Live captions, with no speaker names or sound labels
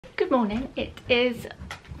Good morning, it is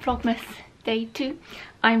Vlogmas day 2.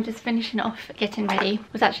 I'm just finishing off getting ready. I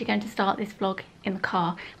was actually going to start this vlog in the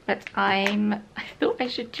car, but I thought I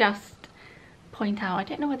should just point out, I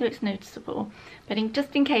don't know whether it's noticeable, but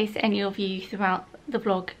just in case any of you throughout the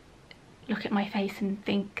vlog look at my face and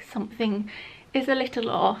think something is a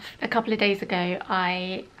little off. A couple of days ago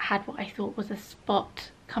I had what I thought was a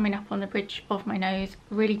spot coming up on the bridge of my nose,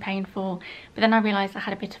 really painful, but then I realised I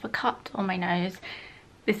had a bit of a cut on my nose.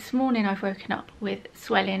 This morning I've woken up with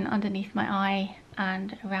swelling underneath my eye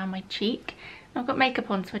and around my cheek. I've got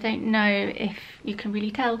makeup on, so I don't know if you can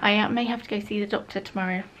really tell. I may have to go see the doctor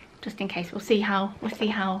tomorrow, just in case. We'll see how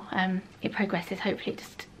it progresses. Hopefully it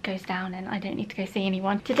just goes down and I don't need to go see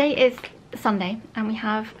anyone. Today is Sunday and we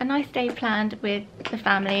have a nice day planned with the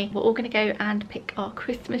family. We're all going to go and pick our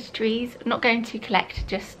Christmas trees. I'm not going to collect,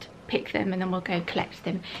 just pick them, and then we'll go collect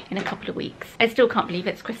them in a couple of weeks. I still can't believe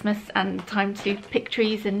it's Christmas and time to pick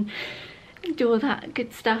trees and do all that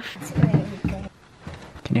good stuff.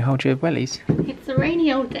 Can you hold your wellies? It's a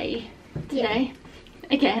rainy old day today,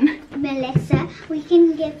 again. Melissa, we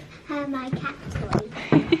can give her my cat toy.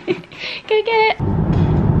 Go get it.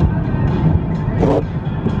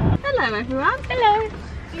 Hello everyone. Hello.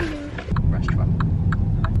 Restaurant.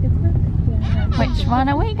 Which one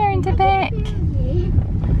are we going to pick?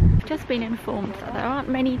 Just been informed that there aren't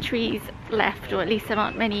many trees left, or at least there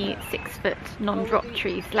aren't many 6-foot non-drop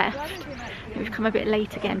trees left. We've come a bit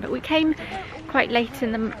late again, but we came quite late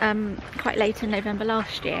in November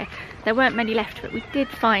last year. There weren't many left, but we did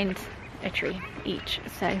find a tree each,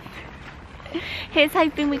 so here's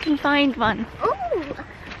hoping we can find one. Oh,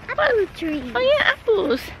 apple tree. Oh yeah,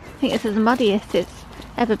 apples. I think this is the muddiest it's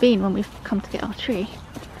ever been when we've come to get our tree.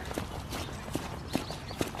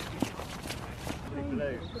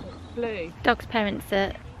 Blue. Dog's parents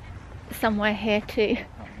are somewhere here too.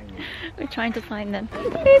 We're trying to find them.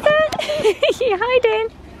 Who's that? You're hiding.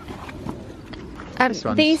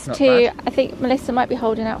 These two, bad. I think Melissa might be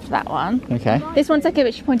holding out for that one. Okay. This one's okay,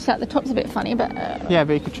 but she pointed out the top's a bit funny, but... yeah,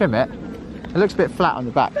 but you could trim it. It looks a bit flat on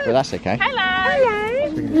the back, but that's okay. Hello! Hello!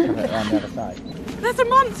 So we can just come it around the other side. There's a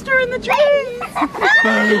monster in the trees!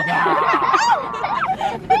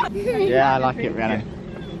 Yeah, I like it, Rhiannon.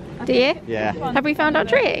 Do you? Yeah. Have we found our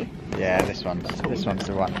tree? Yeah, this one's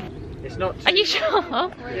the one. It's not. Are you sure?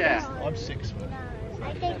 Yeah. I'm 6 foot.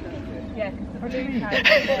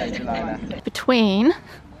 Between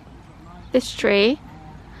this tree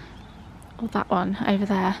or that one over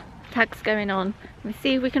there. Tag's going on. We'll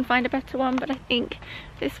see if we can find a better one, but I think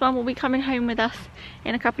this one will be coming home with us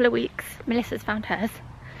in a couple of weeks. Melissa's found hers,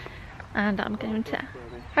 and I'm going to...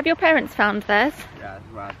 Have your parents found theirs? Yeah,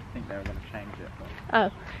 well, I think they were going to change it.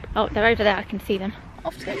 Oh, they're over there, I can see them.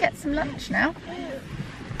 Off to go get some lunch now.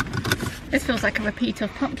 This feels like a repeat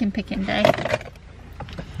of pumpkin picking day.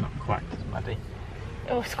 Not quite as muddy.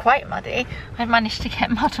 Oh, it's quite muddy. I've managed to get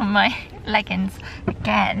mud on my leggings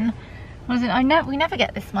again. Was it? We never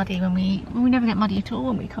get this muddy when we never get muddy at all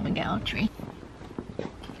when we come and get our tree.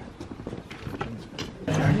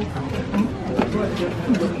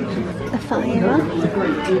 The fire. You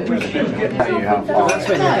have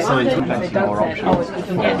more options.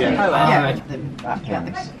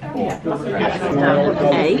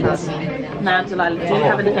 Eight. Now, Delilah, do you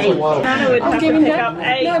have an 8? Hannah would have to pick up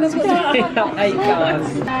 8. No, that's what pick up 8 cards.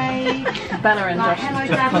 Bella and Josh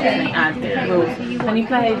just come in and add rules. When you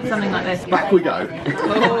play something like this... Back we go.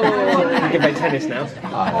 Oh. You can play tennis now.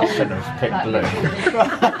 I shouldn't have picked blue.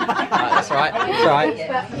 That's right. That's right.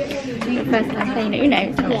 First time playing Uno.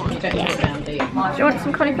 Yeah. Do you want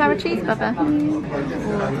some cauliflower cheese, Bubba?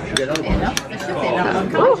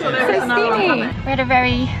 Oh, so steamy. We had a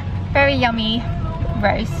very yummy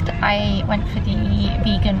roast. I went for the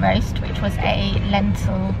vegan roast, which was a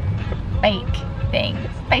lentil bake thing.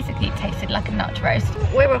 Basically it tasted like a nut roast.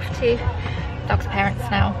 We're off to Dog's parents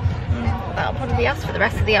now. That'll probably be us for the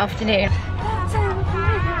rest of the afternoon.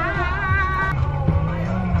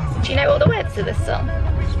 Do you know all the words to this song?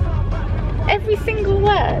 Every single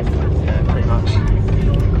word. Pretty much.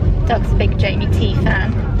 Dog's a big Jamie T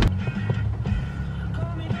fan.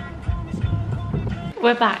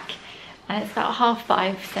 We're back and it's about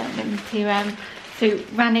 5:30, so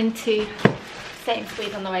ran into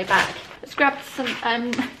Sainsbury's on the way back. Just grabbed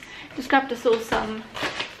us all some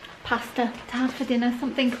pasta to have for dinner,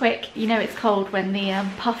 something quick. You know it's cold when the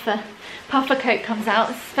puffer coat comes out.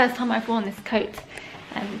 This is the first time I've worn this coat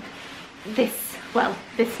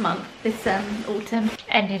this month, this autumn.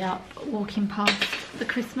 Ended up walking past the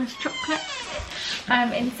Christmas chocolate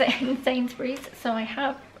in Sainsbury's, so I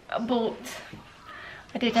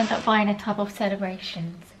did end up buying a tub of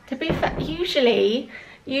Celebrations. To be fair, usually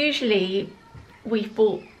we've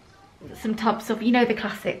bought some tubs of, you know, the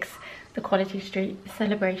classics, the Quality Street, the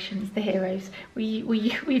Celebrations, the Heroes.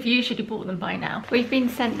 We've usually bought them by now. We've been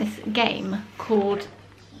sent this game called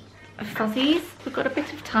Fuzzies. We've got a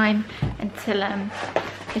bit of time until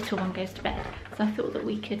little one goes to bed, so I thought that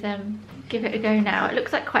we could give it a go now. It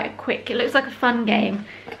looks like it looks like a fun game,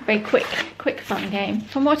 a very quick fun game.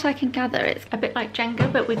 From what I can gather, it's a bit like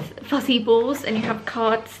Jenga but with fuzzy balls, and you have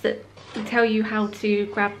cards that tell you how to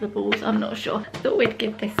grab the balls. I'm not sure. I thought we'd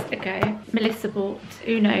give this a go. Melissa bought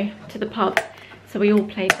Uno to the pub, so we all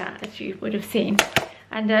played that, as you would have seen.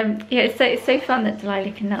 And yeah, it's so fun that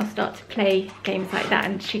Delilah can now start to play games like that,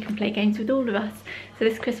 and she can play games with all of us. So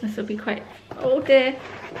this Christmas will be quite... Oh dear,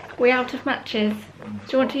 we're out of matches.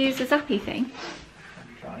 Do you want to use the zappy thing?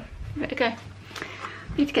 Try. Give it a go.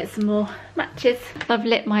 Need to get some more matches. I've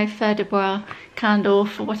lit my feu de bois candle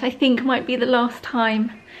for what I think might be the last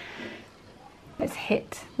time. Let's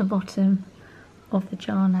hit the bottom of the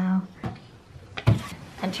jar now.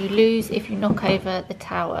 And you lose if you knock over the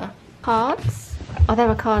tower. Cards. Oh, there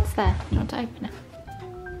are cards there. Do you want to open it?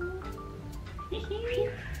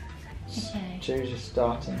 Okay. Choose your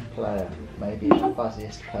starting player. Maybe the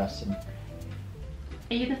fuzziest person.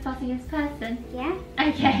 Are you the fuzziest person? Yeah.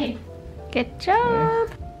 Okay. Good job.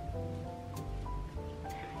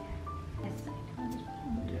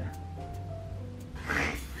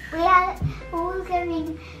 We are all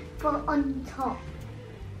going for on top.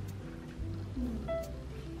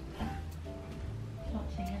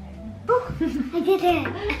 Oh, I did it.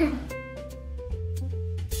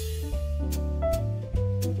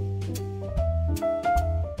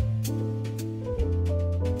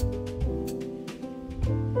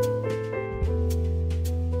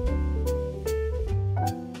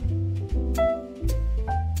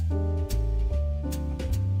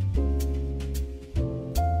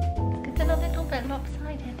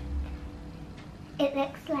 Lopsided. It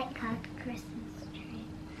looks like a Christmas tree.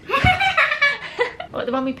 What,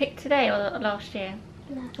 the one we picked today or last year?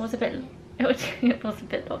 Last It was a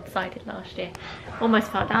bit lopsided last year.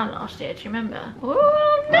 Almost fell down last year, do you remember?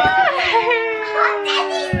 Oh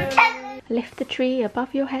no! Lift the tree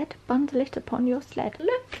above your head, bundle it upon your sled.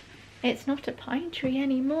 Look, it's not a pine tree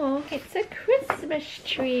anymore. It's a Christmas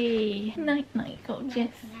tree. Night night,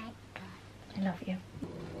 gorgeous. I love you.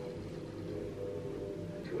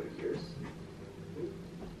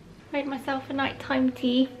 Made myself a nighttime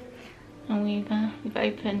tea, and we've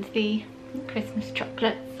opened the Christmas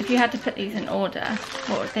chocolates. If you had to put these in order,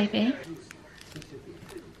 what would they be?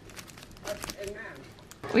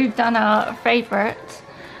 We've done our favourite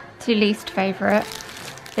to least favourite.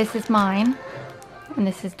 This is mine, and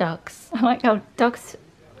this is Doug's. I like how Doug's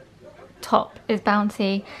top is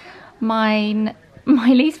Bounty. My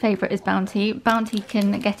least favourite is Bounty. Bounty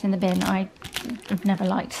can get in the bin. I've never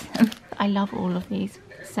liked them. I love all of these,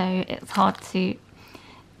 so it's hard to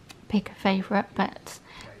pick a favourite, but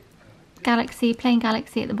Galaxy, plain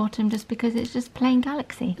Galaxy at the bottom, just because it's just plain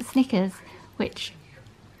Galaxy. Snickers, which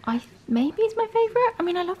maybe is my favourite. I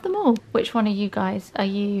mean, I love them all. Which one are you guys? Are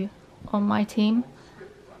you on my team?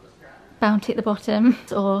 Bounty at the bottom,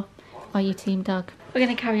 or are you team Doug? We're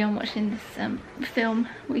going to carry on watching this film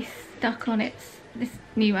we stuck on. It's this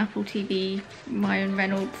new Apple TV Ryan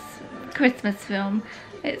Reynolds Christmas film.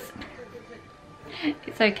 It's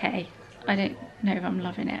okay. I don't know if I'm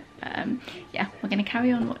loving it, but yeah, we're going to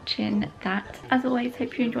carry on watching that. As always,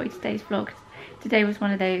 hope you enjoyed today's vlog. Today was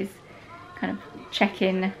one of those kind of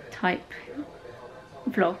check-in type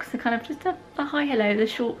vlogs, so kind of just a hi hello, the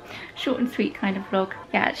short and sweet kind of vlog.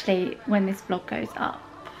 Yeah, actually, when this vlog goes up,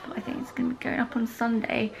 I think it's going to be going up on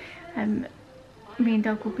Sunday, me and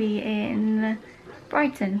Doug will be in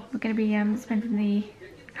Brighton. We're going to be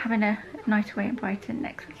having a night away in Brighton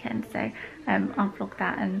next weekend, so I'll vlog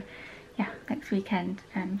that, and yeah, next weekend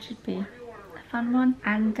should be a fun one,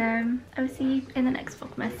 and I will see you in the next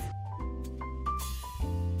Vlogmas.